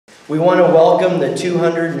We want to welcome the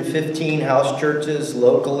 215 house churches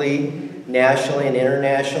locally, nationally, and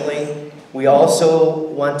internationally. We also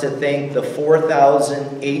want to thank the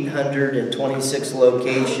 4,826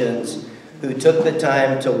 locations who took the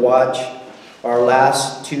time to watch our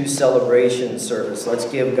last two celebration service. Let's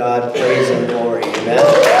give God praise and glory. Amen.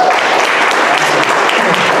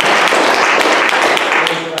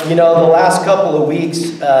 You know, the last couple of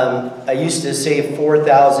weeks, I used to say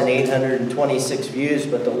 4,826 views,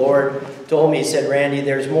 but the Lord told me, He said, Randy,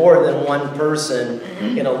 there's more than one person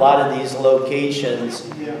in a lot of these locations.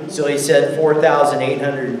 So He said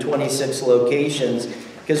 4,826 locations,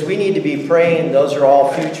 because we need to be praying. Those are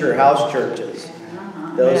all future house churches.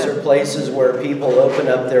 Those are places where people open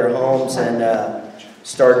up their homes and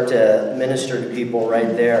start to minister to people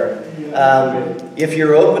right there. If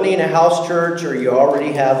you're opening a house church or you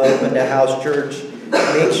already have opened a house church,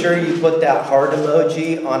 make sure you put that heart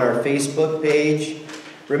emoji on our Facebook page.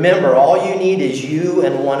 Remember, all you need is you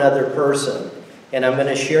and one other person. And I'm going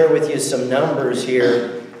to share with you some numbers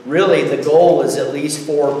here. Really, the goal is at least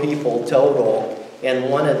 4 people total, and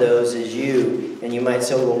one of those is you. And you might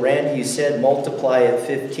say, well, Randy, you said multiply at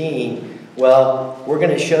 15. Well, we're going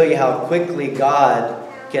to show you how quickly God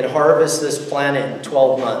can harvest this planet in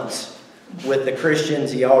 12 months with the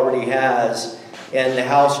Christians He already has, and the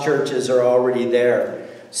house churches are already there.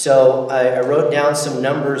 So I wrote down some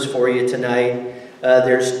numbers for you tonight.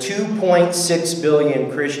 There's 2.6 billion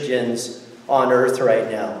Christians on earth right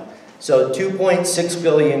now. So 2.6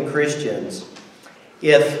 billion Christians.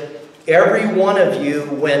 If every one of you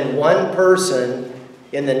win one person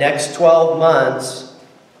in the next 12 months,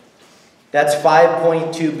 that's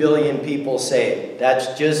 5.2 billion people saved.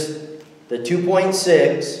 That's just the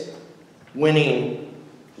 2.6 winning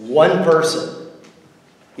one person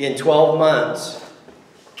in 12 months.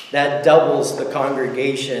 That doubles the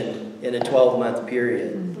congregation in a 12-month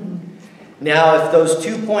period. Now, if those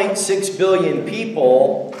 2.6 billion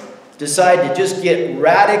people decide to just get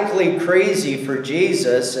radically crazy for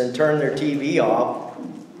Jesus and turn their TV off,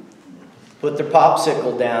 put their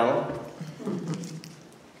popsicle down,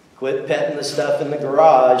 quit petting the stuff in the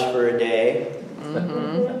garage for a day.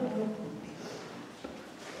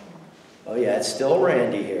 Oh yeah, it's still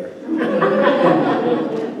Randy here.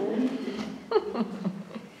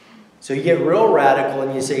 So you get real radical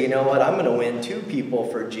and you say, you know what, I'm going to win 2 people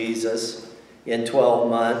for Jesus in 12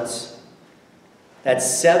 months. That's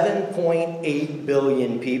 7.8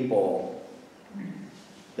 billion people.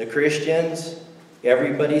 The Christians,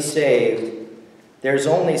 everybody saved. There's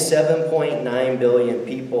only 7.9 billion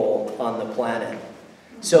people on the planet.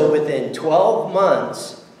 So within 12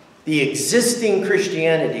 months, the existing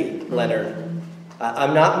Christianity, Leonard,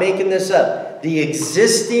 I'm not making this up, the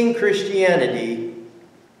existing Christianity,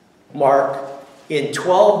 Mark, in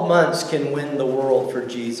 12 months can win the world for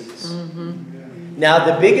Jesus. Now,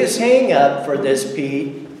 the biggest hang-up for this,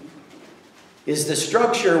 Pete, is the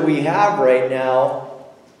structure we have right now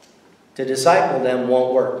to disciple them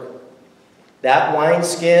won't work. That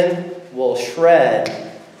wineskin will shred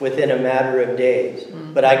within a matter of days.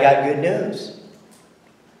 But I got good news.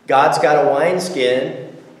 God's got a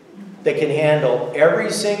wineskin that can handle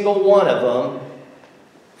every single one of them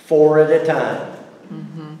 4 at a time.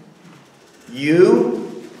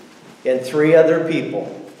 You and 3 other people.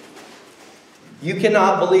 You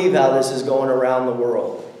cannot believe how this is going around the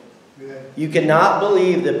world. You cannot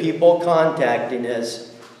believe the people contacting us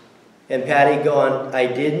and Patty going, I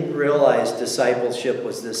didn't realize discipleship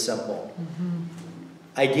was this simple.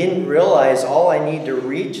 I didn't realize all I need to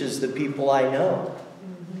reach is the people I know.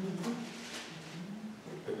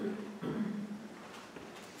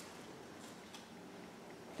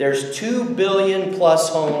 There's 2 billion plus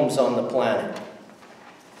homes on the planet.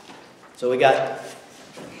 So we got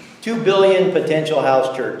 2 billion potential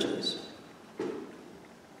house churches.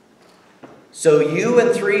 So you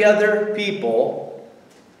and 3 other people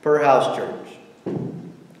per house church.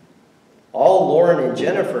 All Lauren and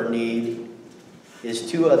Jennifer need is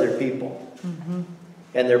 2 other people.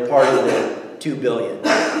 And they're part of the 2 billion.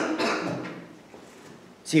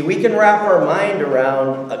 See, we can wrap our mind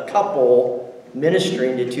around a couple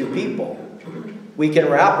ministering to 2 people. We can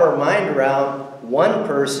wrap our mind around one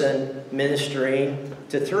person ministering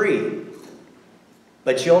to 3.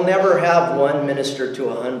 But you'll never have one minister to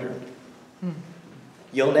 100.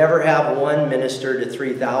 You'll never have one minister to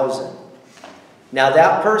 3,000. Now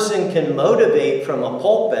that person can motivate from a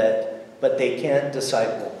pulpit, but they can't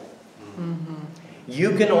disciple.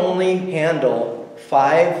 You can only handle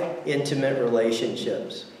 5 intimate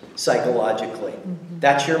relationships psychologically.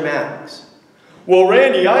 That's your max. Well,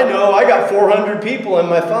 Randy, I know I got 400 people in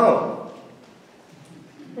my phone.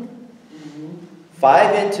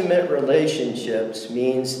 5 intimate relationships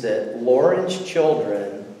means that Lauren's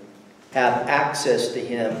children have access to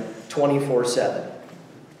him 24/7.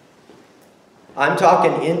 I'm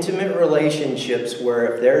talking intimate relationships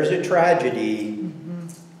where if there's a tragedy,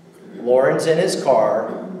 Lauren's in his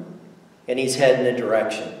car and he's heading a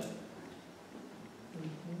direction.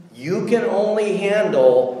 You can only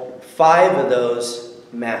handle 5 of those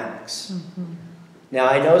max. Now,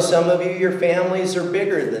 I know some of you, your families are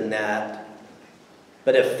bigger than that.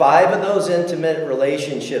 But if 5 of those intimate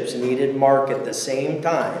relationships needed Mark at the same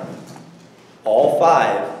time, all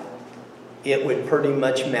 5, it would pretty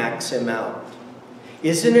much max him out.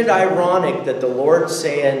 Isn't it ironic that the Lord's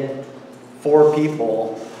saying 4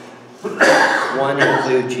 people, 1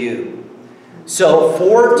 includes you? So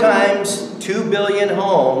 4 times 2 billion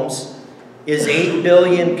homes is 8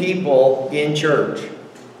 billion people in church.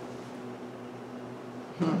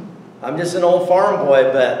 I'm just an old farm boy,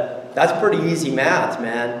 but that's pretty easy math,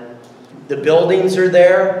 man. The buildings are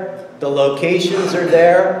there. The locations are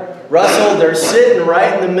there. Russell, they're sitting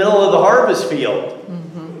right in the middle of the harvest field.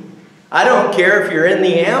 I don't care if you're in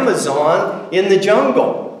the Amazon, in the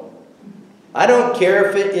jungle. I don't care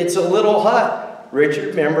if it's a little hut.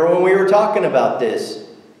 Richard, remember when we were talking about this?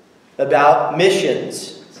 About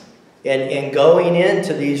missions and going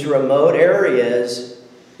into these remote areas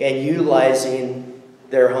and utilizing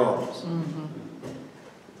their homes.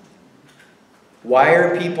 Why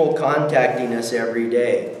are people contacting us every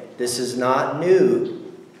day? This is not new.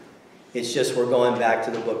 It's just we're going back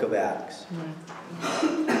to the book of Acts.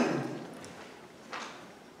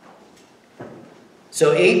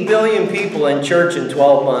 So 8 billion people in church in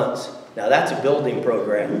 12 months. Now that's a building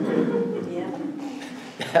program. Yeah.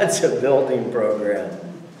 That's a building program.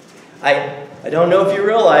 I don't know if you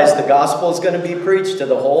realize the gospel is going to be preached to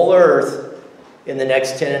the whole earth in the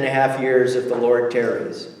next 10.5 years if the Lord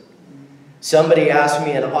tarries. Somebody asked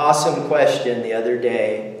me an awesome question the other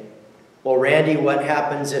day. Well, Randy, what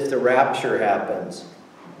happens if the rapture happens?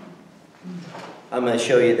 I'm going to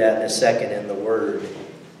show you that in a second in the Word,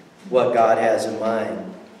 what God has in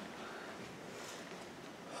mind.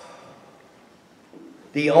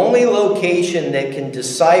 The only location that can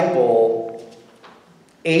disciple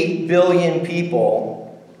 8 billion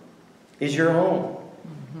people is your home.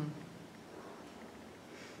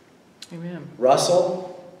 Amen. Russell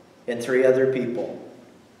and 3 other people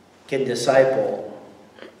can disciple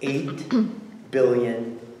 8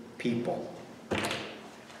 billion people.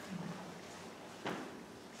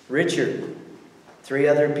 Richard, 3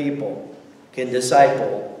 other people can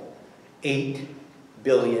disciple 8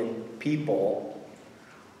 billion people.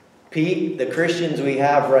 Pete, the Christians we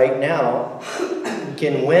have right now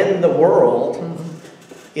can win the world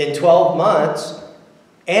in 12 months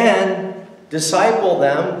and disciple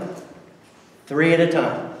them 3 at a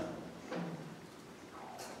time.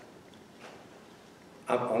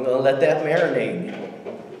 I'm going to let that marinate.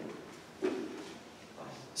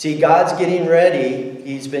 See, God's getting ready.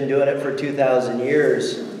 He's been doing it for 2,000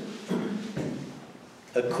 years.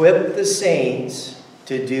 Equip the saints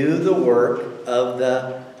to do the work of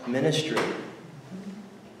the ministry.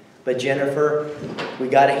 But Jennifer, we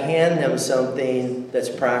got to hand them something that's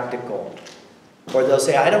practical. Or they'll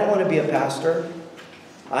say, I don't want to be a pastor.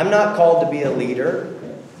 I'm not called to be a leader.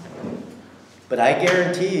 But I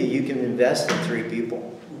guarantee you can invest in 3 people.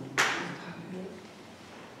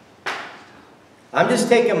 I'm just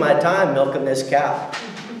taking my time milking this cow.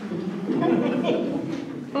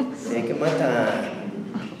 Taking my time.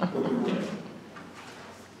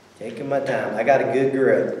 Taking my time. I got a good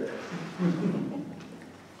grip.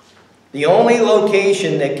 The only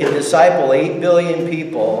location that can disciple 8 billion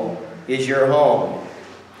people is your home.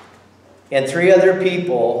 And 3 other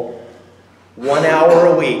people, 1 hour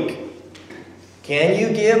a week. Can you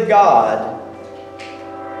give God?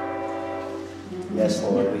 Yes,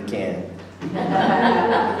 Lord, we can.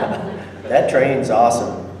 That train's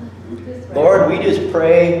awesome. Lord, we just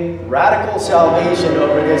pray radical salvation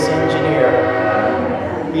over this engineer.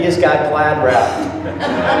 He just got glad wrapped.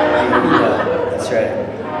 That's right.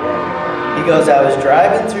 He goes, I was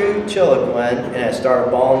driving through Chiloquin and I started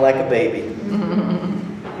bawling like a baby.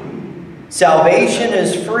 Salvation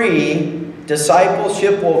is free.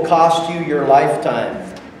 Discipleship will cost you your lifetime.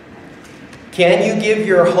 Can you give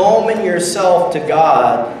your home and yourself to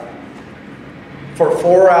God for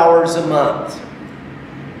 4 hours a month?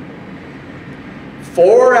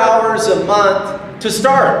 4 hours a month to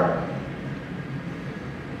start.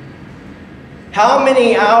 How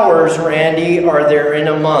many hours, Randy, are there in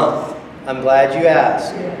a month? I'm glad you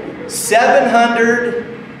asked.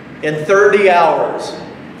 730 hours,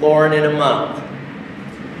 Lauren, in a month.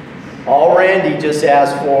 All Randy just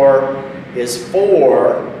asked for is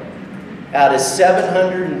 4 out of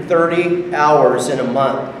 730 hours in a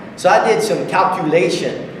month. So I did some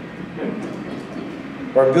calculation,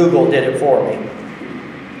 or Google did it for me.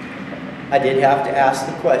 I did have to ask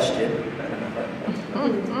the question.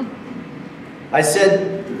 I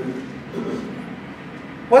said,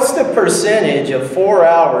 what's the percentage of 4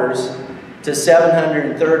 hours to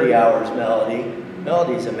 730 hours, Melody?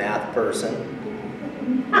 Melody's a math person.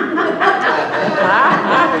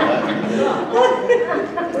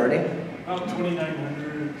 Bernie? About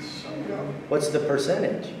 2,900 something. What's the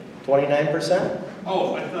percentage? 29%?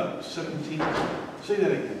 Oh, I thought 17. Say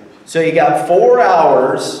that again. So you got 4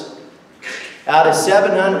 hours out of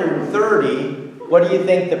 730. What do you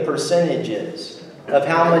think the percentage is of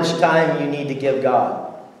how much time you need to give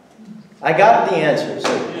God? I got the answer,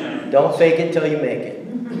 so don't fake it till you make it.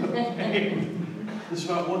 It's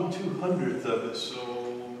about 1/200th of it, so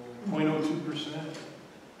 0.02%.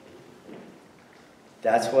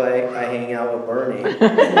 That's why I hang out with Bernie.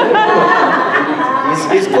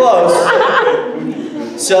 he's close.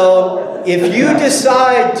 So if you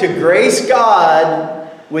decide to grace God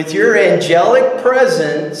with your angelic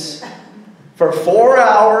presence for 4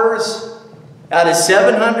 hours out of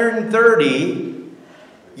 730,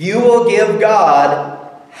 you will give God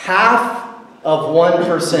half of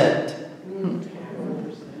 1%.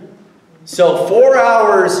 So 4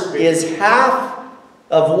 hours is half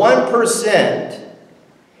of 1%.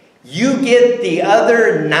 You get the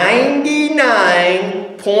other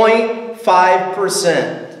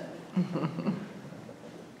 99.5%.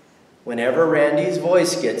 Whenever Randy's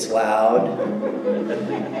voice gets loud, That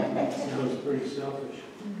was pretty selfish.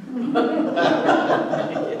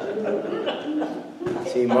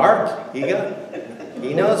 see, Mark,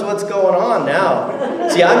 he knows what's going on now.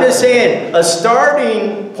 See, I'm just saying, a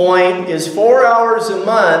starting point is 4 hours a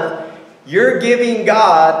month. You're giving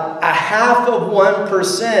God a half of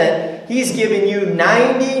 1%. He's giving you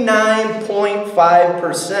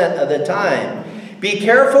 99.5% of the time. Be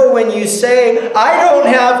careful when you say, I don't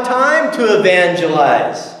have time to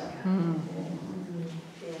evangelize.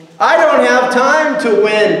 I don't have time to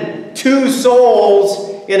win 2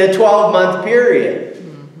 souls in a 12-month period.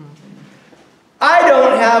 I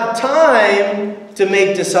don't have time to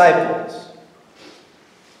make disciples.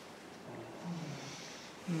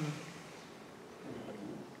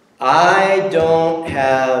 I don't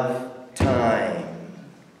have time.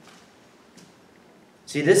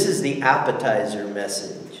 See, this is the appetizer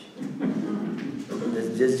message.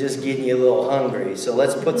 This is just getting you a little hungry. So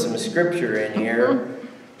let's put some scripture in here.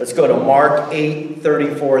 Let's go to Mark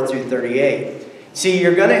 8:34 through 38. See,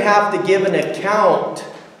 you're going to have to give an account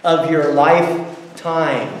of your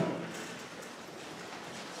lifetime.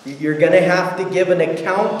 You're going to have to give an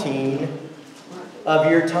accounting of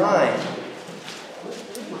your time.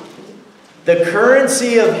 The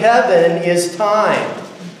currency of heaven is time.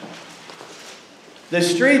 The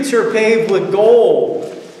streets are paved with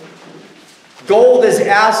gold. Gold is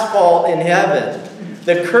asphalt in heaven.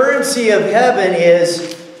 The currency of heaven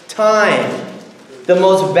is time. The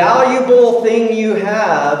most valuable thing you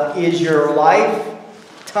have is your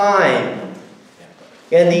lifetime.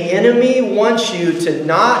 And the enemy wants you to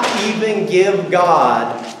not even give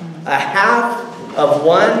God a half of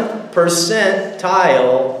 1%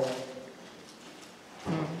 tile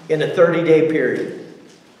in a 30-day period.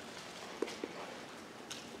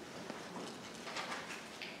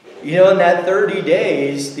 You know, in that 30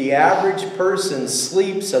 days, the average person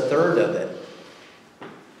sleeps a third of it.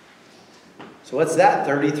 So what's that,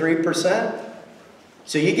 33%?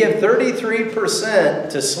 So you give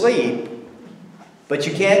 33% to sleep, but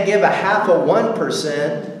you can't give a half of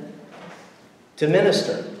 1% to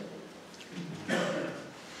minister.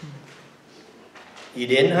 You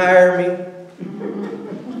didn't hire me.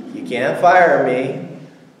 You can't fire me.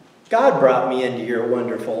 God brought me into your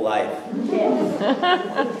wonderful life.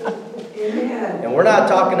 And we're not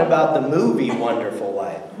talking about the movie Wonderful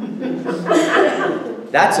Life.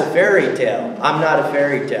 That's a fairy tale. I'm not a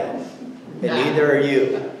fairy tale. And neither are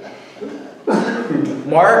you.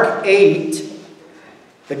 Mark 8,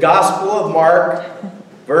 the Gospel of Mark,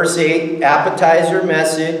 verse 8, appetizer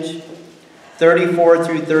message, 34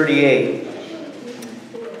 through 38.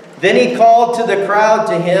 Then he called to the crowd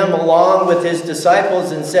to him along with his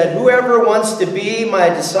disciples and said, whoever wants to be my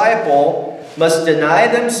disciple must deny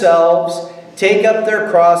themselves, take up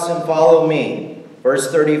their cross, and follow me.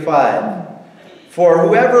 Verse 35. For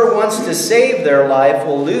whoever wants to save their life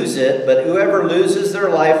will lose it, but whoever loses their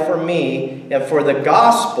life for me and for the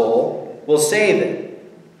gospel will save it.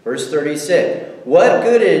 Verse 36. What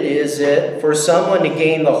good is it for someone to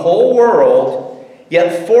gain the whole world,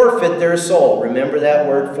 yet forfeit their soul? Remember that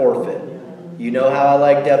word, forfeit. You know how I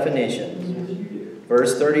like definitions.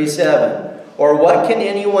 Verse 37. Or what can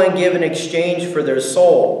anyone give in exchange for their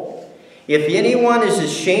soul? If anyone is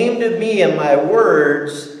ashamed of me and my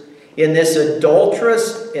words in this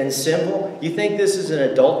adulterous and sinful... You think this is an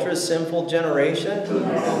adulterous, sinful generation?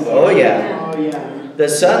 Oh, yeah. The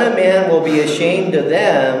Son of Man will be ashamed of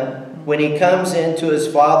them when he comes into his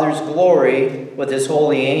Father's glory with his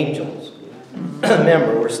holy angels.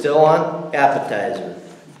 Remember, we're still on appetizer.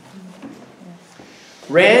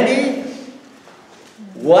 Randy,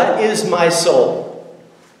 what is my soul?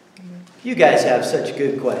 You guys have such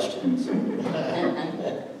good questions.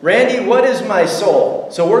 Randy, what is my soul?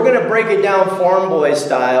 So we're going to break it down farm boy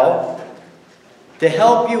style to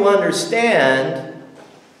help you understand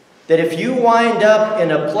that if you wind up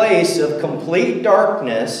in a place of complete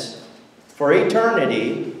darkness for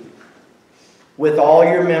eternity with all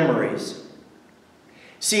your memories.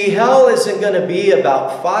 See, hell isn't going to be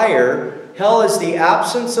about fire. Hell is the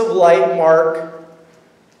absence of light, Mark,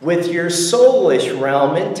 with your soulish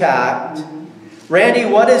realm intact. Randy,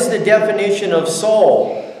 what is the definition of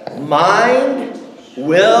soul? Mind,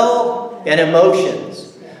 will, and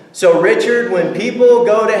emotions. So, Richard, when people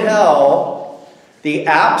go to hell, the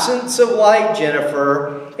absence of light,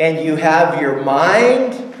 Jennifer, and you have your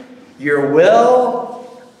mind, your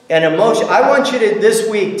will, and emotion. I want you to, this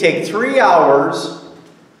week, take 3 hours,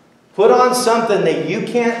 put on something that you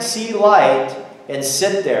can't see light, and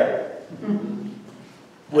sit there.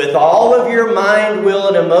 With all of your mind, will,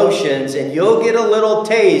 and emotions, and you'll get a little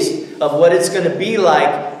taste of what it's going to be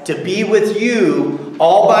like to be with you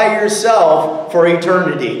all by yourself for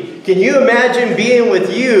eternity. Can you imagine being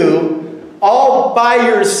with you, all by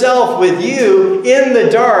yourself with you, in the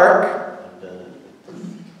dark?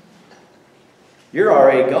 You're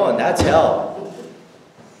already going. That's hell.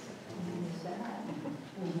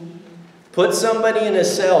 Put somebody in a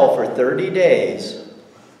cell for 30 days.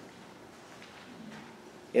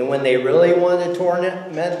 And when they really want to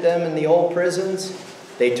torment them in the old prisons,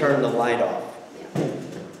 they turn the light off.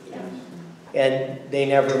 And they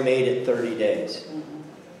never made it 30 days.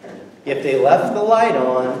 If they left the light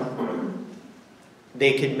on,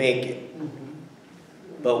 they could make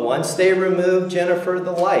it. But once they removed, Jennifer,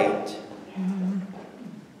 the light,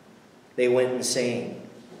 they went insane.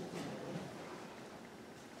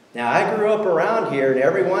 Now, I grew up around here, and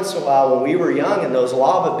every once in a while, when we were young in those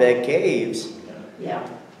lava bed caves,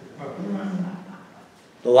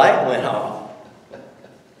 the light went off.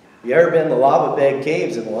 You ever been in the lava bed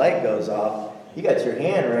caves and the light goes off? You got your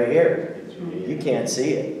hand right here. You can't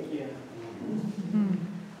see it.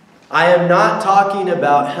 I am not talking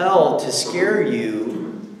about hell to scare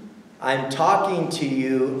you. I'm talking to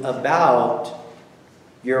you about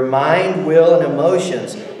your mind, will, and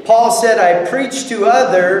emotions. Paul said, I preach to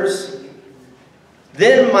others,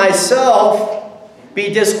 then myself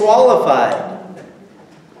be disqualified.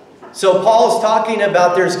 So Paul's talking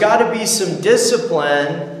about there's got to be some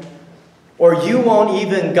discipline, or you won't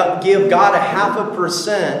even give God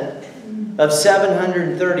 0.5% of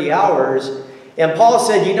 730 hours. And Paul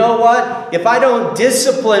said, you know what? If I don't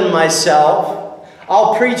discipline myself,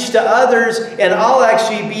 I'll preach to others and I'll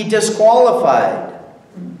actually be disqualified.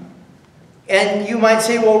 And you might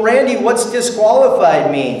say, well, Randy, what's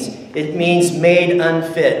disqualified means? It means made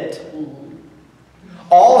unfit.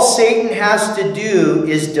 All Satan has to do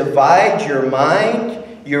is divide your mind,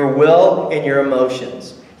 your will, and your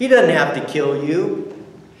emotions. He doesn't have to kill you.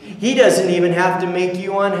 He doesn't even have to make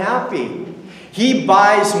you unhappy. He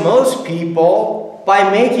buys most people by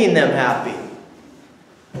making them happy.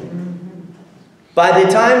 By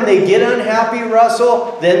the time they get unhappy,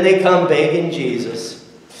 Russell, then they come begging Jesus.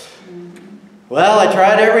 Well, I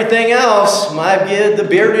tried everything else. Might give the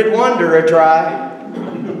bearded wonder a try.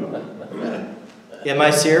 Am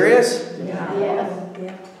I serious?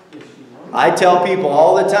 Yes. I tell people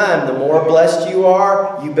all the time, the more blessed you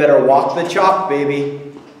are, you better walk the chalk, baby.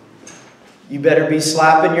 You better be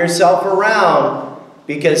slapping yourself around,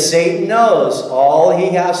 because Satan knows all he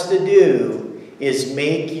has to do is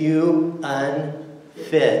make you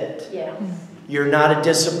unfit. Yeah. You're not a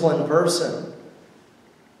disciplined person.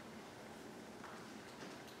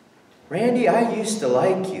 Randy, I used to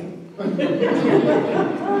like you.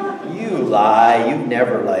 You lie. You've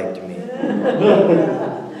never liked me.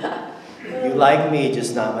 You like me,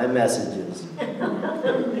 just not my messages.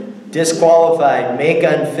 Disqualified, make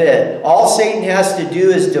unfit. All Satan has to do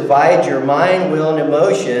is divide your mind, will, and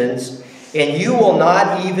emotions, and you will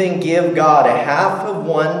not even give God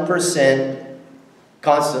 0.5%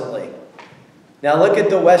 constantly. Now look at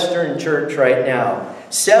the Western church right now.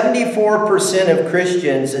 74% of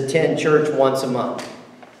Christians attend church once a month.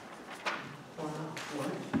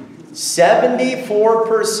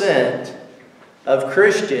 74% of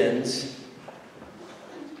Christians,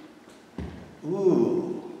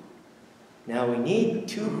 now we need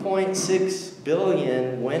 2.6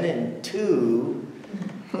 billion when in 2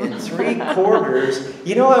 3/4.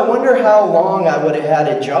 You know, I wonder how long I would have had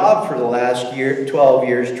a job for the last 12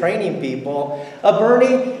 years training people.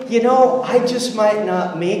 Bernie, you know, I just might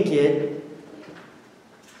not make it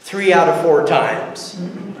 3 out of 4 times.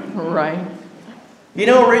 Right. You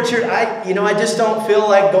know, Richard, I just don't feel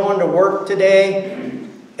like going to work today.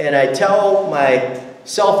 And I tell my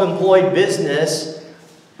self-employed business,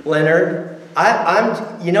 Leonard, I'm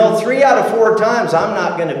 3 out of 4 times I'm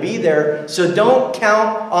not going to be there. So don't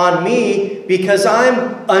count on me because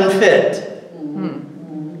I'm unfit.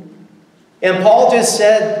 And Paul just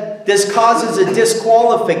said this causes a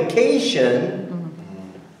disqualification.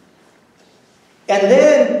 And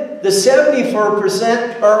then the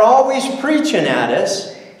 74% are always preaching at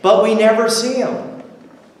us, but we never see them.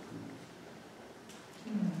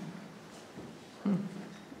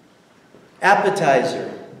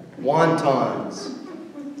 Appetizer, wontons,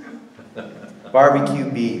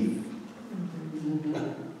 barbecue beef.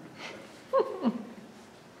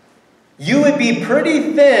 You would be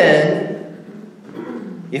pretty thin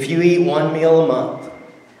if you eat 1 meal a month.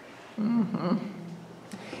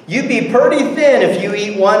 You'd be pretty thin if you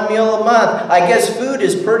eat 1 meal a month. I guess food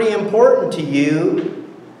is pretty important to you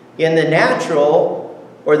in the natural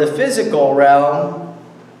or the physical realm,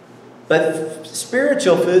 but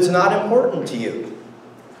spiritual food's not important to you.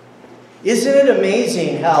 Isn't it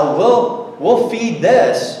amazing how we'll feed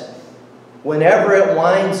this whenever it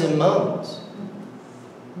whines and moans?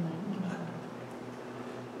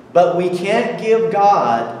 But we can't give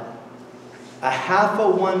God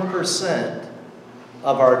 0.5%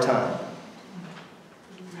 of our time.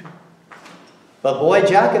 But boy,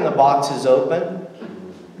 Jack in the Box is open.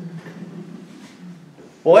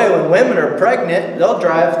 Boy, when women are pregnant, they'll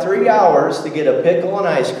drive 3 hours to get a pickle and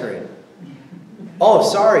ice cream. Oh,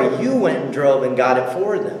 sorry, you went and drove and got it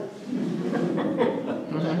for them.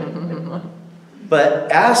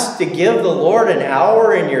 But ask to give the Lord an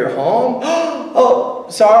hour in your home? Oh,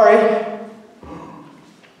 sorry.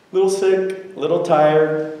 Little sick, little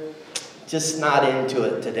tired. Just not into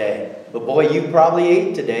it today. But boy, you probably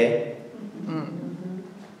ate today.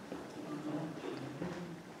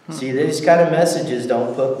 See, these kind of messages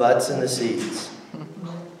don't put butts in the seats.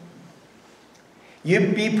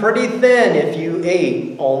 You'd be pretty thin if you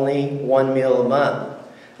ate only 1 meal a month.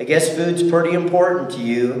 I guess food's pretty important to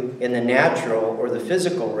you in the natural or the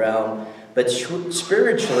physical realm, but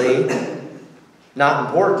spiritually, not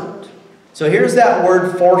important. So here's that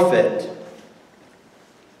word forfeit.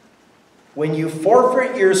 When you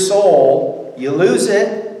forfeit your soul, you lose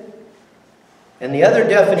it. And the other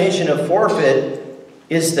definition of forfeit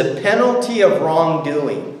is the penalty of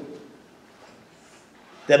wrongdoing.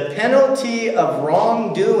 The penalty of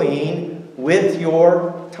wrongdoing with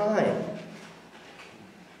your time.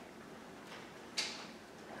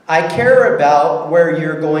 I care about where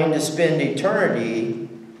you're going to spend eternity,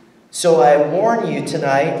 so I warn you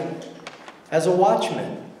tonight as a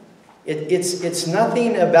watchman. It's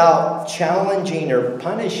nothing about challenging or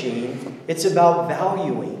punishing. It's about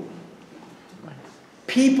valuing.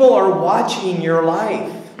 People are watching your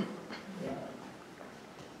life.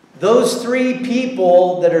 Those 3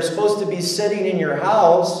 people that are supposed to be sitting in your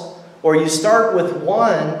house, or you start with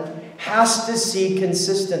 1, has to see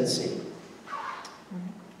consistency.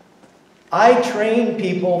 I train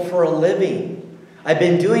people for a living. I've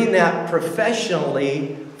been doing that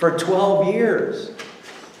professionally for 12 years.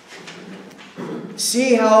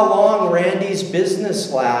 See how long Randy's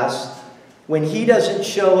business lasts when he doesn't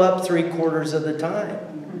show up 3/4 of the time.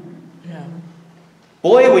 Yeah.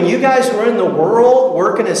 Boy, when you guys were in the world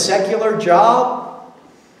working a secular job,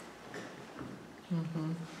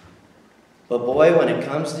 but boy, when it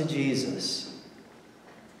comes to Jesus,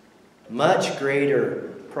 much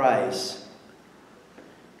greater price.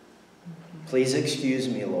 Please excuse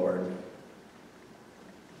me, Lord.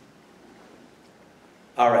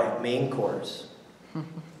 All right, main course.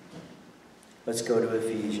 Let's go to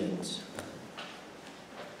Ephesians.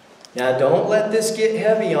 Now, don't let this get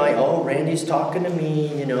heavy on you. Oh, Randy's talking to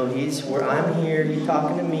me. You know, he's where I'm here. He's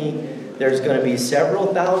talking to me. There's going to be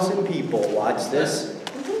several thousand people watch this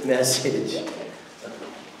message.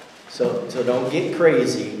 So don't get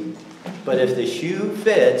crazy. But if the shoe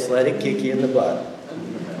fits, let it kick you in the butt.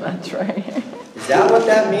 That's right. Is that what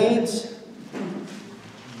that means?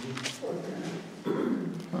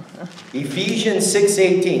 Ephesians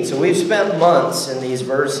 6:18. So we've spent months in these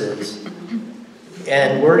verses.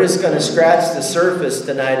 And we're just going to scratch the surface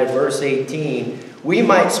tonight of verse 18. we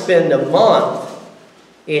might spend a month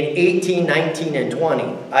in 18, 19, and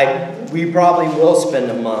 20. We probably will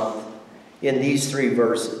spend a month in these 3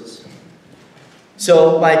 verses.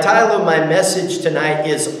 So my title of my message tonight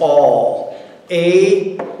is All.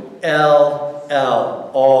 A-L-L.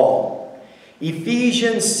 All.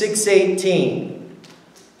 Ephesians 6:18.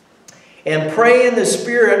 And pray in the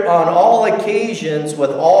Spirit on all occasions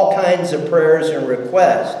with all kinds of prayers and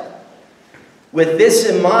requests. With this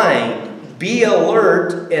in mind, be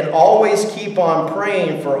alert and always keep on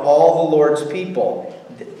praying for all the Lord's people.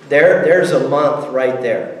 There's a month right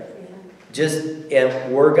there.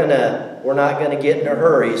 And we're not gonna get in a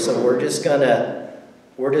hurry, so we're just gonna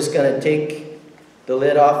take the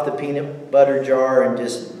lid off the peanut butter jar and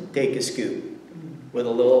just take a scoop with a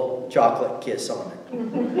little chocolate kiss on it.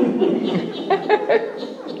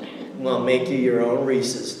 We'll make you your own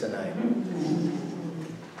Reese's tonight.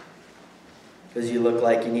 Because you look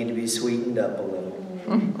like you need to be sweetened up a little.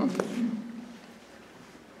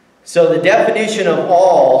 So the definition of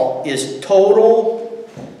all is total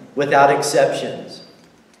without exceptions.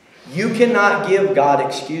 You cannot give God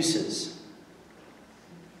excuses.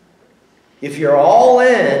 If you're all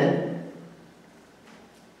in,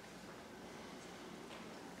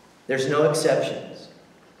 there's no exceptions.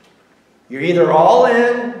 You're either all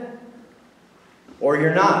in or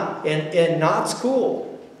you're not. And not's cool.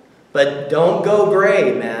 But don't go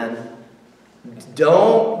gray, man.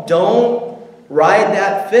 Don't ride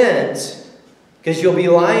that fence, because you'll be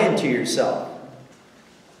lying to yourself.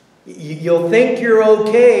 You'll think you're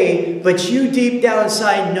okay, but you deep down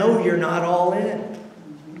inside know you're not all in.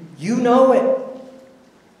 You know it.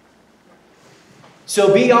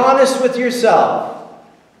 So be honest with yourself.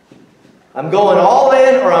 I'm going all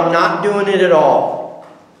in or I'm not doing it at all.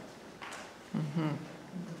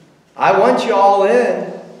 I want you all in.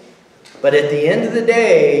 But at the end of the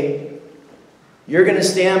day, you're going to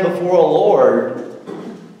stand before a Lord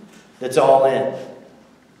that's all in.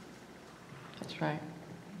 That's right.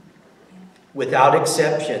 Without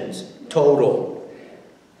exceptions. Total.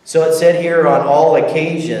 So it said here, on all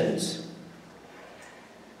occasions.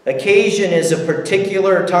 Occasion is a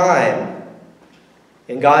particular time.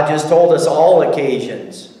 And God just told us all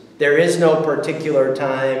occasions. There is no particular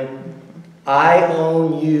time. I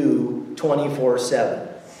own you 24/7.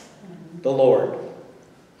 The Lord.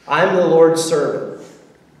 I'm the Lord's servant.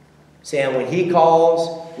 Sam, when He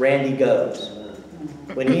calls, Randy goes.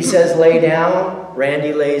 When He says lay down,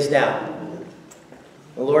 Randy lays down.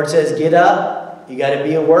 The Lord says get up. You got to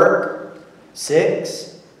be at work.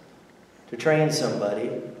 6 to train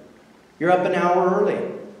somebody. You're up an hour early.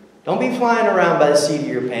 Don't be flying around by the seat of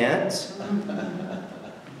your pants.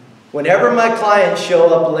 Whenever my clients show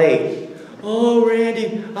up late, oh,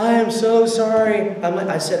 Randy, I am so sorry.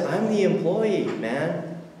 I said, I'm the employee,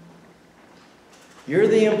 man. You're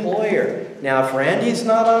the employer. Now, if Randy's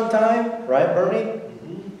not on time, right, Bernie?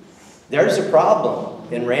 There's a problem.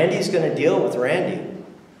 And Randy's going to deal with Randy.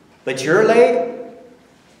 But you're late.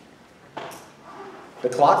 The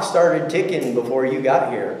clock started ticking before you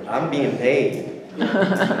got here. I'm being paid. Randy's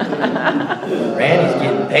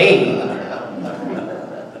getting paid.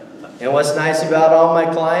 And what's nice about all my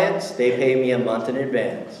clients, they pay me a month in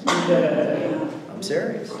advance. I'm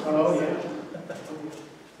serious. Oh, yeah.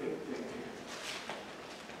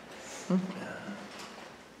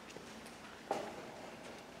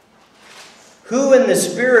 Who in the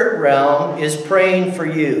spirit realm is praying for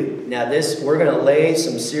you? Now we're going to lay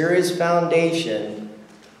some serious foundation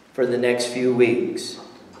for the next few weeks.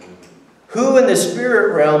 Who in the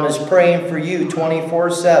spirit realm is praying for you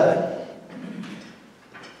 24/7?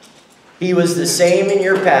 He was the same in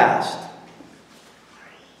your past.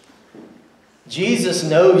 Jesus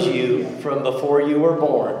knows you from before you were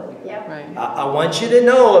born. Yep. Right. I want you to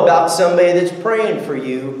know about somebody that's praying for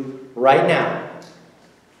you right now.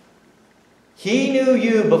 He knew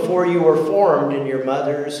you before you were formed in your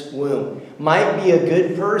mother's womb. Might be a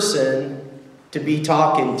good person to be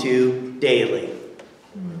talking to daily.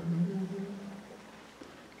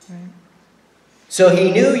 Right. So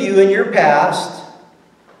He knew you in your past.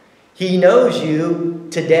 He knows you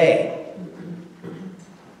today.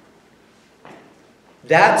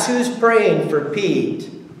 That's who's praying for Pete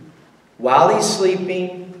while he's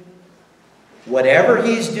sleeping, whatever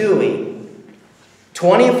he's doing,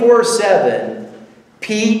 24/7.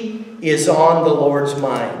 Pete is on the Lord's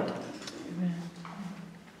mind.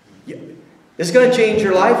 It's going to change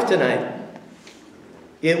your life tonight.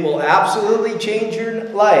 It will absolutely change your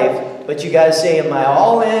life, but you got to say, am I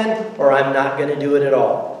all in or I'm not going to do it at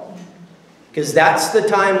all? Because that's the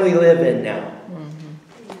time we live in now.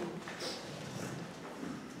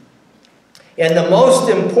 And the most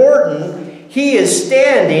important, he is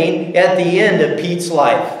standing at the end of Pete's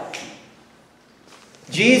life.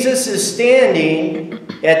 Jesus is standing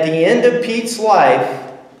at the end of Pete's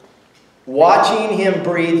life, watching him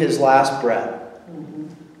breathe his last breath.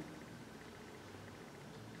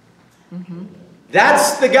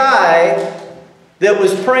 That's the guy that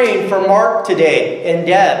was praying for Mark today, and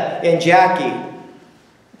Deb, and Jackie.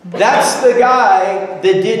 That's the guy that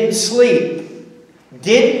didn't sleep,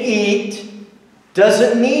 didn't eat,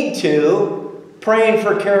 doesn't need to, praying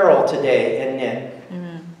for Carol today, and Nick,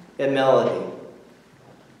 and Melody.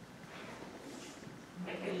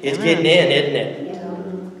 It's getting in, isn't it?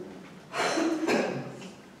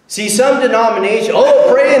 See, some denomination,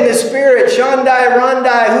 oh, pray in the Spirit, Shandai,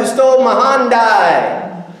 Randai, who stole my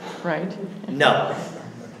Hyundai? Right. No.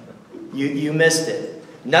 You missed it.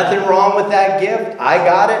 Nothing wrong with that gift. I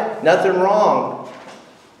got it. Nothing wrong.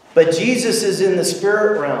 But Jesus is in the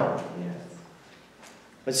spirit realm.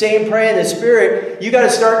 But saying pray in the Spirit, you got to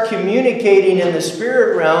start communicating in the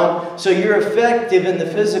spirit realm so you're effective in the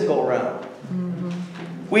physical realm.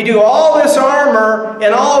 We do all this armor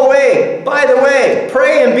and all the way. By the way,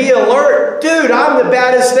 pray and be alert. Dude, I'm the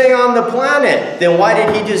baddest thing on the planet. Then why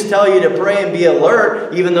did he just tell you to pray and be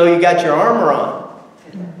alert even though you got your armor on?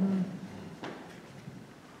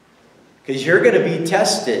 Because you're going to be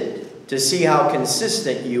tested to see how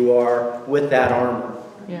consistent you are with that armor.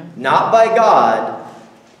 Yeah. Not by God,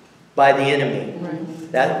 by the enemy.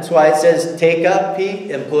 Right. That's why it says take up, Pete,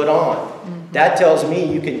 and put on. That tells me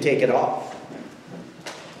you can take it off.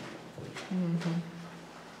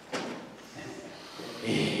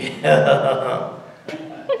 Yeah.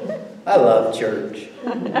 I love church.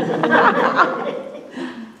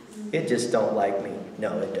 It just don't like me.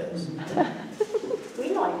 No, it does.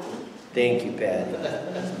 We like you. Thank you, Patty.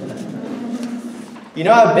 You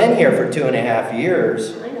know, I've been here for 2.5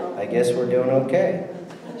 years. I know. I guess we're doing okay.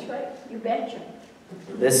 That's right. You betcha.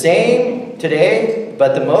 The same today,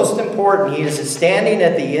 but the most important, he is standing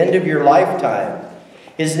at the end of your lifetime.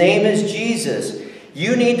 His name is Jesus.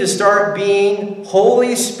 You need to start being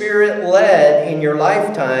Holy Spirit led in your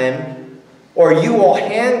lifetime, or you will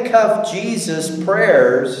handcuff Jesus'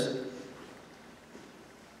 prayers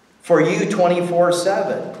for you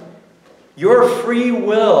 24/7. Your free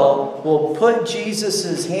will put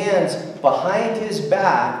Jesus' hands behind his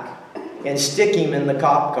back and stick him in the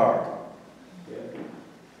cop car.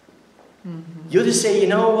 You'll just say, you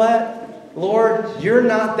know what? Lord, you're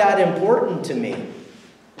not that important to me.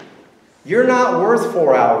 You're not worth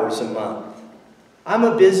 4 hours a month. I'm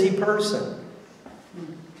a busy person.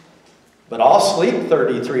 But I'll sleep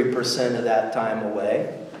 33% of that time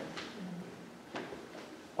away.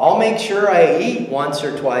 I'll make sure I eat once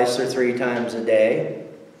or twice or 3 times a day.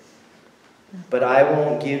 But I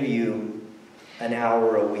won't give you an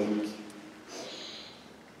hour a week.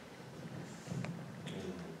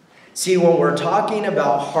 See, when we're talking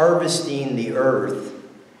about harvesting the earth,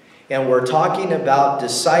 and we're talking about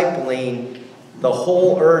discipling the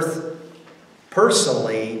whole earth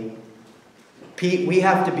personally, Pete, we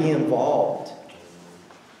have to be involved.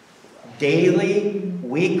 Daily,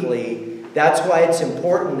 weekly. That's why it's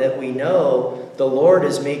important that we know the Lord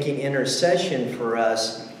is making intercession for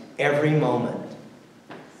us every moment.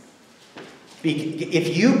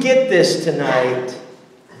 If you get this tonight,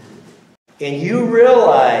 and you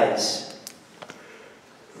realize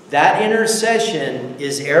that intercession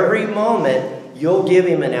is every moment, you'll give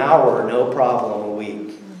him an hour, no problem, a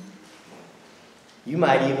week. You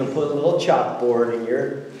might even put a little chalkboard in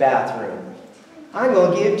your bathroom. I'm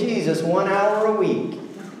going to give Jesus 1 hour a week.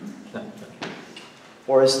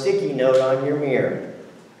 Or a sticky note on your mirror.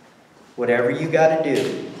 Whatever you got to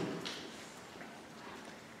do.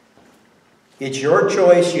 It's your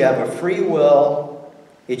choice. You have a free will.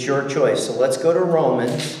 It's your choice. So let's go to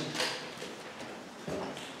Romans.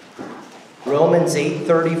 Romans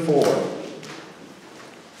 8:34.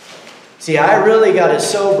 See, I really got to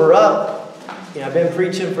sober up. You know, I've been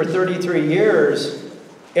preaching for 33 years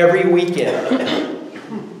every weekend.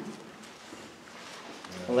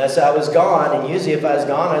 Unless I was gone, and usually if I was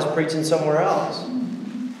gone, I was preaching somewhere else.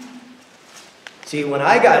 See, when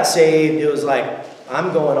I got saved, it was like,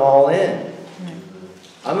 I'm going all in.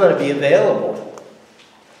 I'm going to be available.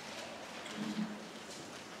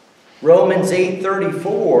 Romans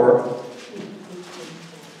 8:34.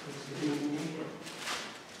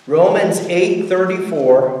 Romans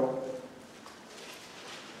 8:34.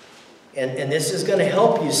 And this is going to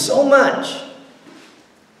help you so much.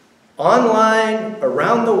 Online,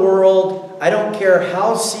 around the world, I don't care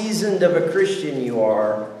how seasoned of a Christian you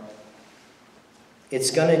are, it's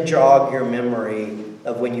going to jog your memory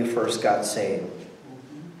of when you first got saved.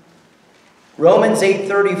 Romans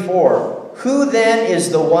 8:34. who then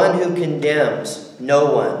is the one who condemns?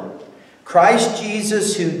 No one. Christ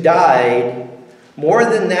Jesus, who died, more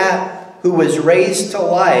than that, who was raised to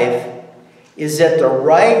life, is at the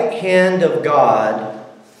right hand of God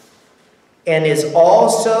and is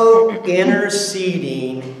also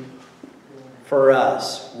interceding for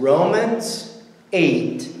us. Romans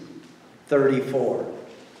 8:34.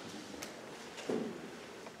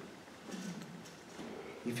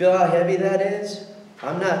 You feel how heavy that is?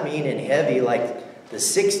 I'm not meaning heavy like the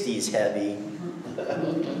 60s heavy.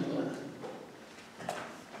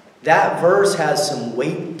 That verse has some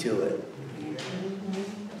weight to it.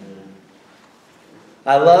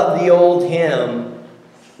 I love the old hymn,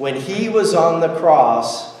 when he was on the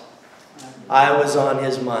cross, I was on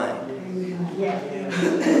his mind.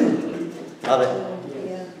 Love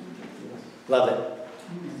it. Love it.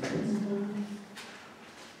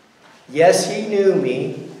 Yes, he knew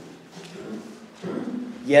me.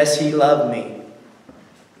 Yes, he loved me.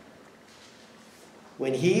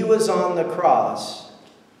 When he was on the cross,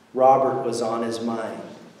 Robert was on his mind.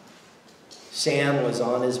 Sam was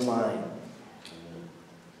on his mind.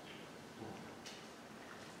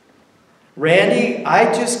 Randy,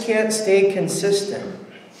 I just can't stay consistent.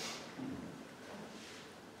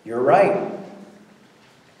 You're right.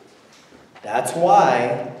 That's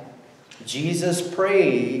why Jesus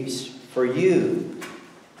prays for you.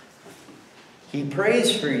 He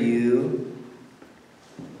prays for you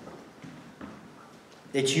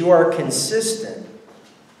that you are consistent.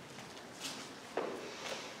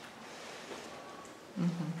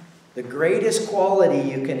 The greatest quality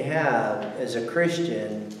you can have as a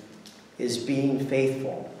Christian is being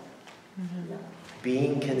faithful,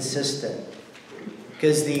 being consistent.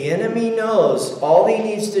 Because the enemy knows all he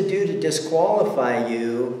needs to do to disqualify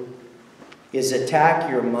you is attack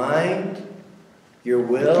your mind, your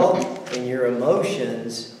will, and your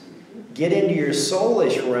emotions, get into your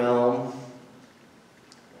soulish realm.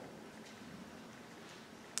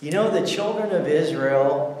 You know, the children of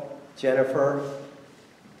Israel, Jennifer,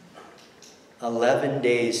 11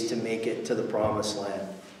 days to make it to the promised land.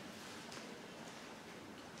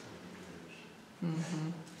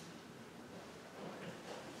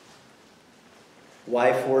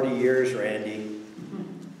 Why 40 years, Randy?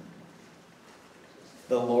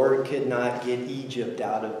 The Lord could not get Egypt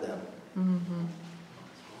out of them.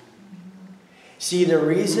 See, the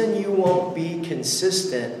reason you won't be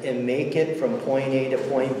consistent and make it from point A to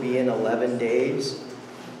point B in 11 days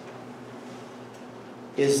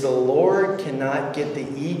is the Lord cannot get the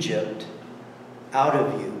Egypt out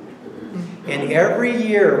of you. And every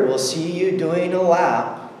year we'll see you doing a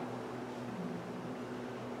lap.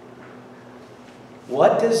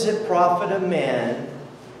 What does it profit a man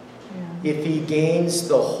if he gains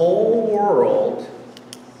the whole world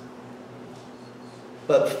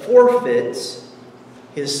but forfeits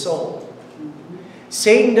his soul?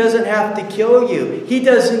 Satan doesn't have to kill you. He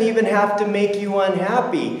doesn't even have to make you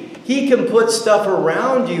unhappy. He can put stuff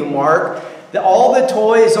around you, Mark, all the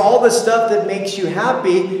toys, all the stuff that makes you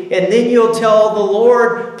happy, and then you'll tell the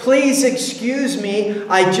Lord, please excuse me,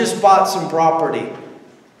 I just bought some property.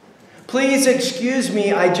 Please excuse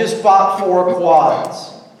me, I just bought 4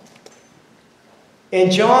 quads.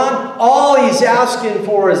 And John, all he's asking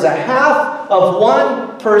for is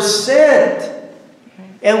 0.5%.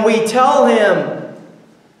 And we tell him,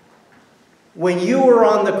 when you were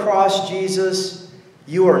on the cross, Jesus,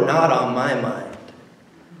 you are not on my mind.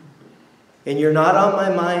 And you're not on my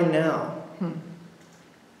mind now.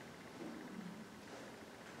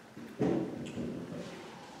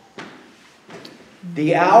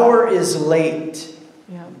 The hour is late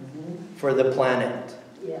for the planet.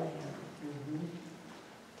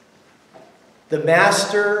 The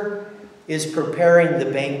master is preparing the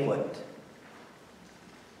banquet.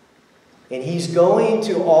 And he's going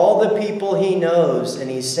to all the people he knows and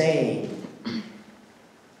he's saying,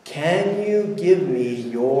 can you give me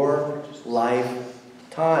your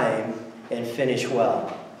lifetime and finish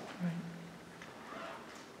well? Right.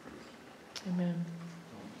 Amen.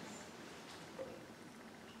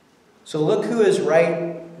 So look who is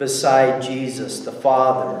right beside Jesus, the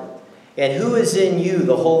Father, and who is in you,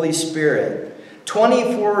 the Holy Spirit.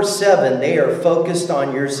 24/7, they are focused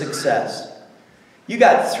on your success. You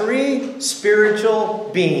got 3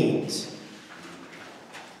 spiritual beings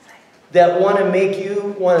that want to make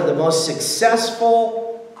you one of the most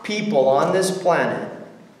successful people on this planet.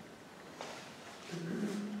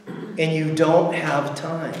 And you don't have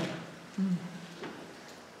time.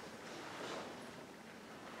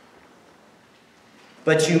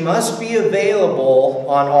 But you must be available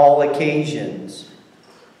on all occasions.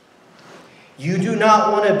 You do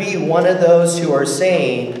not want to be one of those who are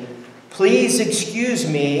saying, Please excuse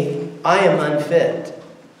me, I am unfit.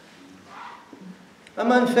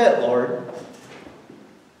 I'm unfit, Lord.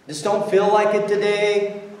 Just don't feel like it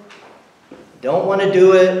today. Don't want to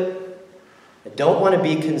do it. I don't want to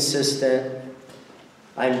be consistent.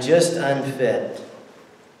 I'm just unfit.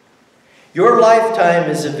 Your lifetime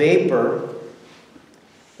is a vapor.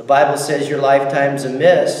 The Bible says your lifetime is a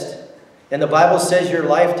mist. And the Bible says your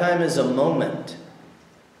lifetime is a moment.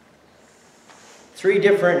 3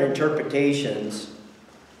 different interpretations.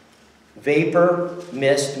 Vapor,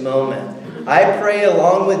 mist, moment. I pray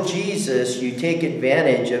along with Jesus, you take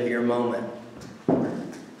advantage of your moment.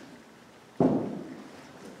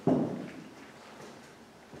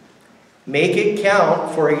 Make it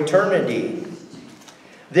count for eternity.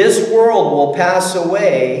 This world will pass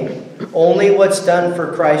away. Only what's done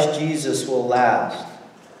for Christ Jesus will last.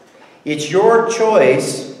 It's your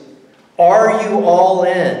choice. Are you all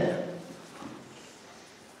in?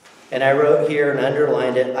 And I wrote here and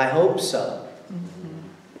underlined it, I hope so.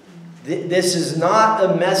 This is not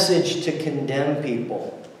a message to condemn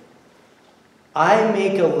people. I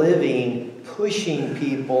make a living pushing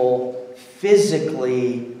people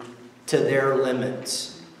physically to their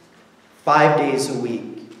limits, 5 days a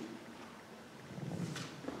week.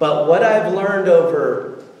 But what I've learned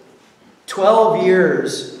over 12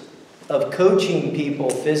 years of coaching people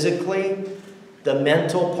physically, the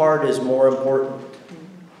mental part is more important.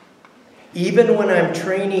 Even when I'm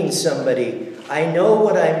training somebody, I know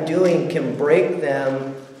what I'm doing can break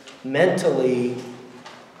them mentally,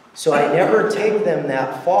 so I never take them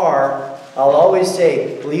that far. I'll always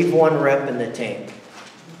say, leave 1 rep in the tank.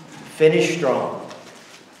 Finish strong.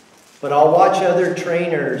 But I'll watch other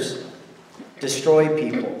trainers destroy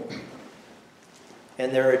people.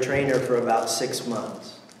 And they're a trainer for about 6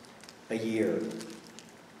 months, a year.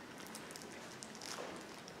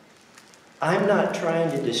 I'm not trying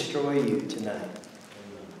to destroy you tonight.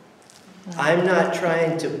 I'm not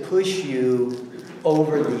trying to push you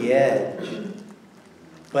over the edge.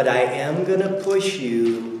 But I am going to push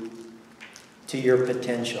you to your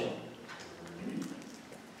potential.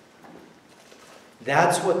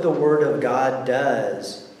 That's what the Word of God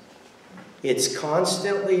does. It's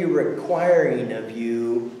constantly requiring of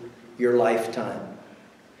you your lifetime.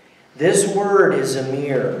 This Word is a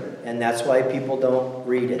mirror, and that's why people don't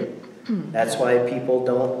read it. That's why people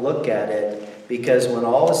don't look at it, because when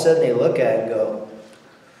all of a sudden they look at it and go,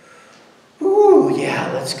 ooh,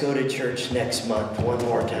 yeah, let's go to church next month one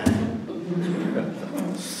more time.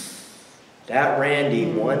 That Randy,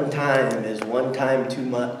 one time is one time too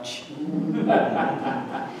much.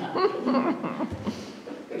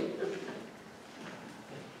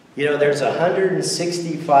 You know, there's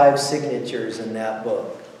 165 signatures in that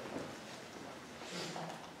book.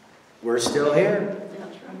 We're still here.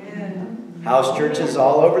 House churches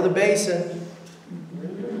all over the basin.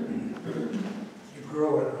 You're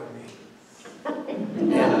growing on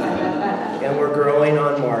me. And we're growing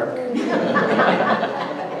on Mark.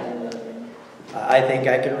 I think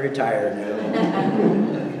I can retire now.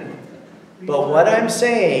 But what I'm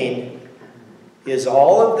saying is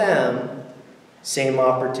all of them, same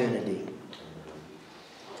opportunity.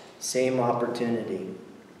 Same opportunity.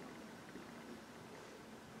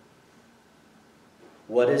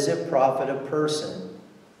 What does it profit a person?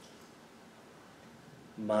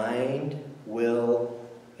 Mind, will,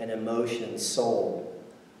 and emotion, soul.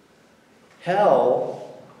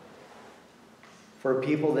 Hell, for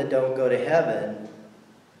people that don't go to heaven,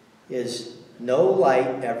 is no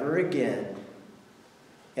light ever again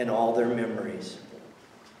and all their memories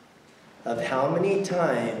of how many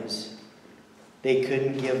times they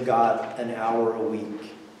couldn't give God an hour a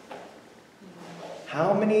week.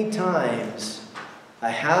 How many times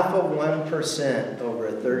a 0.5% over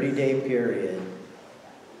a 30-day period,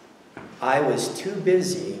 I was too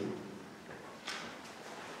busy,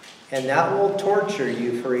 and that will torture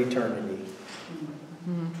you for eternity.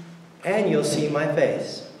 And you'll see my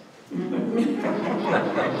face.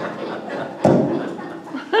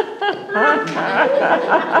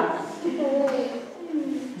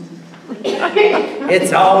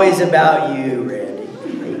 It's always about you, Randy.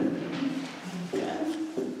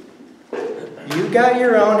 You got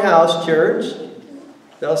your own house church.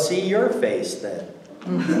 They'll see your face then.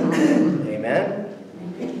 Amen?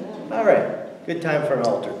 All right. Good time for an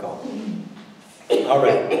altar call. All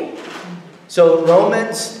right. So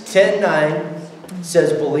Romans 10:9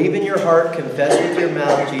 says, believe in your heart, confess with your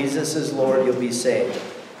mouth, Jesus is Lord, you'll be saved.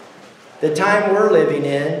 The time we're living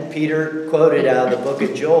in, Peter quoted out of the book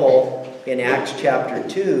of Joel in Acts chapter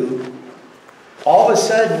 2, all of a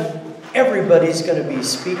sudden, everybody's going to be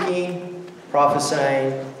speaking,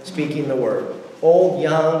 prophesying, speaking the word. Old,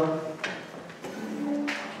 young,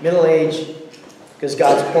 middle age, because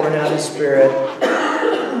God's pouring out His Spirit.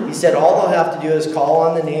 He said all they'll have to do is call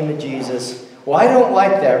on the name of Jesus. Well, I don't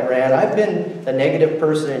like that, Rand. I've been a negative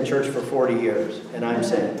person in church for 40 years, and I'm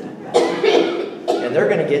saved. And they're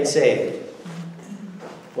going to get saved.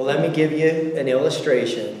 Well, let me give you an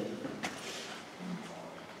illustration.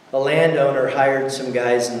 A landowner hired some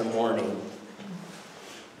guys in the morning.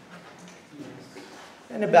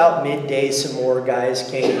 And about midday, some more guys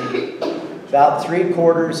came. About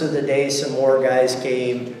 3/4 of the day, some more guys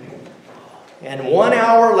came. And 1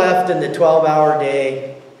 hour left in the 12-hour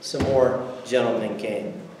day, some more gentlemen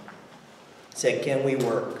came. Said, can we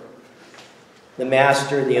work? The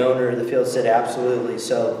master, the owner of the field said, absolutely.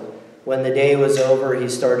 So when the day was over, he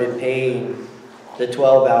started paying the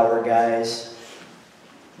 12-hour guys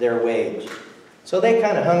their wage. So they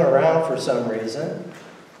kind of hung around for some reason.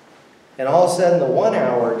 And all of a sudden, the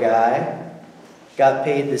 1-hour guy got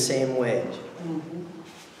paid the same wage.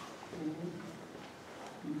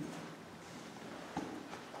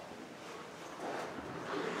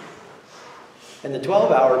 And the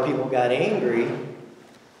 12-hour people got angry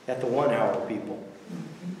at the 1-hour people.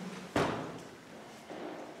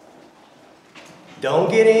 Don't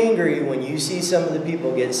get angry when you see some of the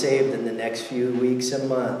people get saved in the next few weeks and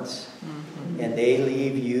months. And they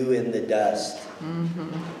leave you in the dust.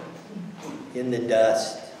 In the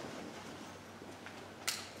dust.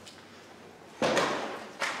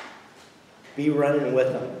 Be running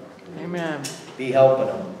with them. Amen. Be helping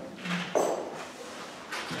them.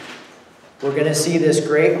 We're going to see this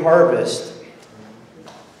great harvest.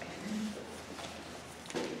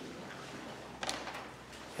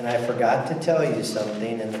 And I forgot to tell you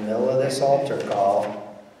something in the middle of this altar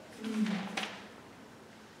call.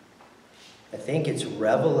 I think it's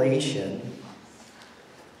Revelation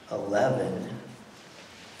 11.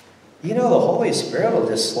 You know, the Holy Spirit will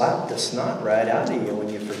just slap the snot right out of you when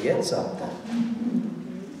you forget something.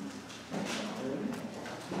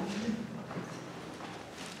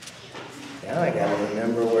 Now I got to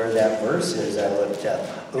remember where that verse is I looked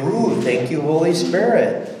up. Ooh, thank you, Holy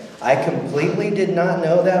Spirit. I completely did not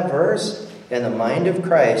know that verse, and the mind of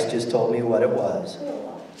Christ just told me what it was.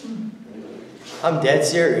 I'm dead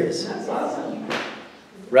serious. That's awesome.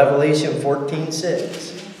 Revelation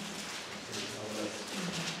 14:6.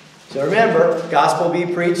 So remember, gospel be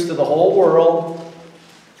preached to the whole world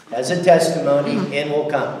as a testimony, and will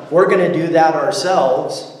come. We're going to do that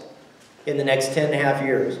ourselves in the next 10.5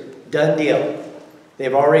 years. Done deal.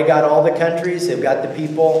 They've already got all the countries. They've got the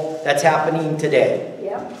people. That's happening today.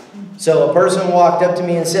 Yep. So a person walked up to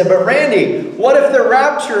me and said, but Randy, what if the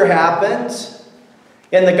rapture happens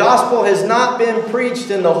and the gospel has not been preached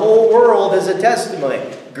in the whole world as a testimony?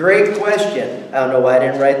 Great question. I don't know why I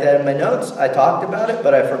didn't write that in my notes. I talked about it,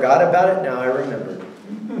 but I forgot about it. Now I remember.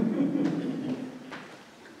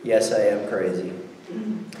 Yes, I am crazy.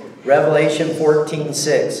 Revelation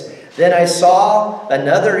 14:6. Then I saw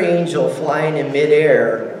another angel flying in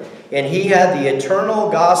midair, and he had the eternal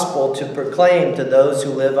gospel to proclaim to those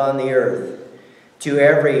who live on the earth, to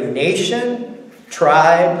every nation,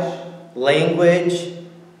 tribe, language,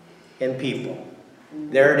 and people.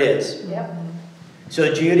 There it is. Yep.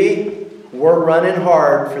 So Judy, we're running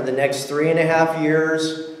hard for the next 3.5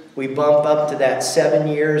 years. We bump up to that 7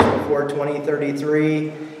 years before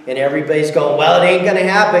 2033, and everybody's going, well, it ain't going to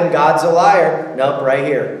happen. God's a liar. Nope, right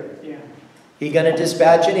here. He's going to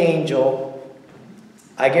dispatch an angel.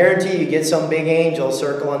 I guarantee you get some big angel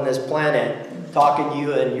circling this planet, talking to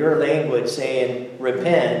you in your language, saying,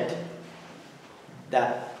 repent.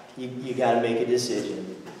 That you got to make a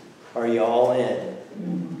decision. Are you all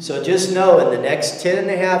in? So just know, in the next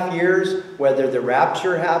 10.5 years, whether the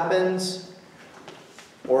rapture happens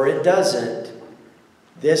or it doesn't,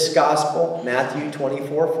 this gospel, Matthew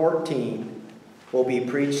 24:14, will be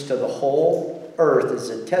preached to the whole earth as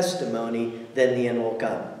a testimony, then the end will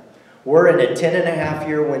come. We're in a 10.5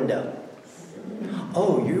 year window.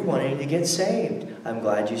 Oh, you're wanting to get saved. I'm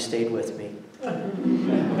glad you stayed with me.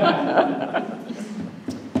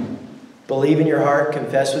 Believe in your heart,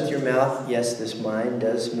 confess with your mouth. Yes, this mind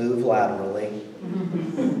does move laterally.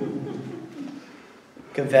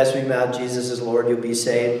 Confess with your mouth, Jesus is Lord, you'll be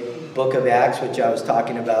saved. Book of Acts, which I was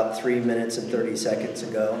talking about 3 minutes and 30 seconds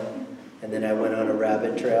ago. And then I went on a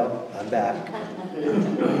rabbit trail. I'm back.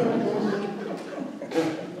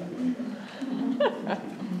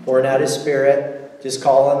 Pouring out His Spirit. Just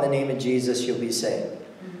call on the name of Jesus, you'll be saved.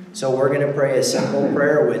 So we're going to pray a simple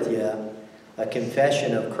prayer with you. A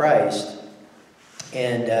confession of Christ.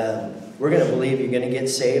 And we're going to believe you're going to get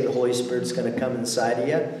saved. The Holy Spirit's going to come inside of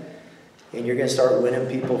you. And you're going to start winning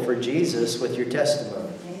people for Jesus with your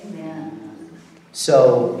testimony. Amen.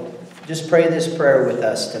 So Just pray this prayer with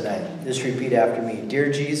us tonight. Just repeat after me.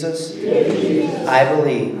 Dear Jesus, I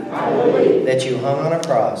believe that you hung on a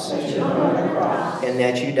cross and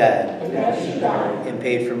that you died and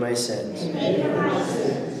paid for my sins.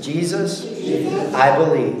 Jesus, I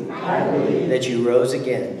believe that you rose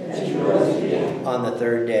again on the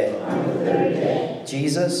third day.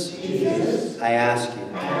 Jesus, I ask you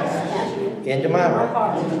into my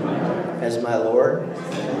heart as my Lord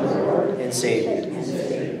and Savior.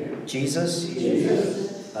 Jesus,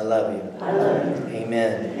 I love you.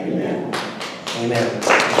 Amen. Amen.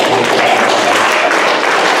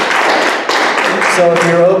 So if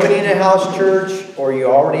you're opening a house church or you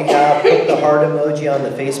already have, put the heart emoji on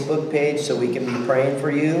the Facebook page so we can be praying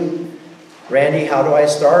for you. Randy, how do I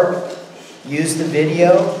start? Use the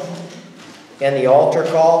video and the altar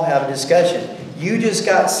call, have a discussion. You just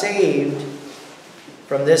got saved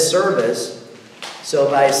from this service.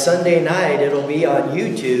 So by Sunday night, it'll be on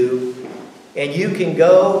YouTube, and you can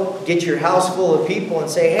go get your house full of people and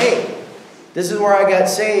say, hey, this is where I got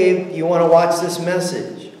saved. You want to watch this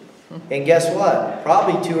message? And guess what?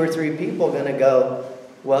 Probably 2 or 3 people are going to go,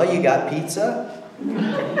 well, you got pizza? You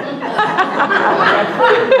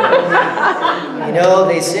know,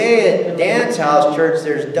 they say at Dance House Church,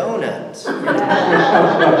 there's donuts.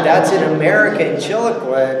 That's in America, in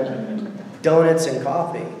Chilliquin, donuts and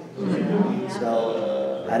coffee.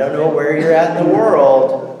 So, I don't know where you're at in the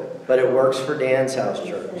world, but it works for Dan's House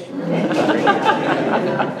Church.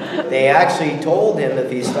 They actually told him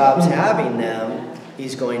if he stops having them,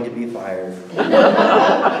 he's going to be fired.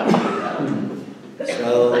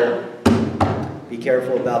 So, be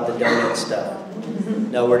careful about the donut stuff.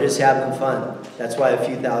 No, we're just having fun. That's why a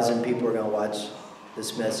few thousand people are going to watch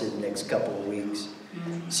this message next couple of weeks.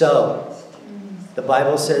 So, the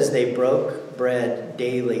Bible says they broke bread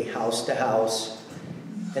daily, house to house.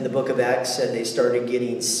 And the book of Acts said they started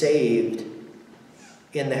getting saved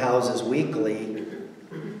in the houses weekly.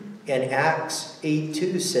 And Acts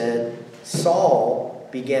 8:2 said Saul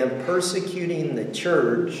began persecuting the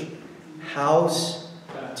church house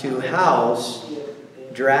to house,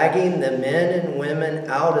 dragging the men and women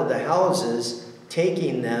out of the houses,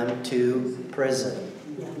 taking them to prison.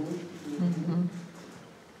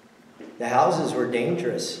 The houses were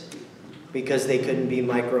dangerous because they couldn't be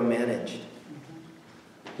micromanaged.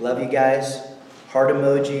 Love you guys. Heart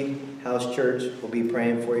emoji, house church. We'll be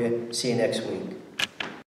praying for you. See you next week.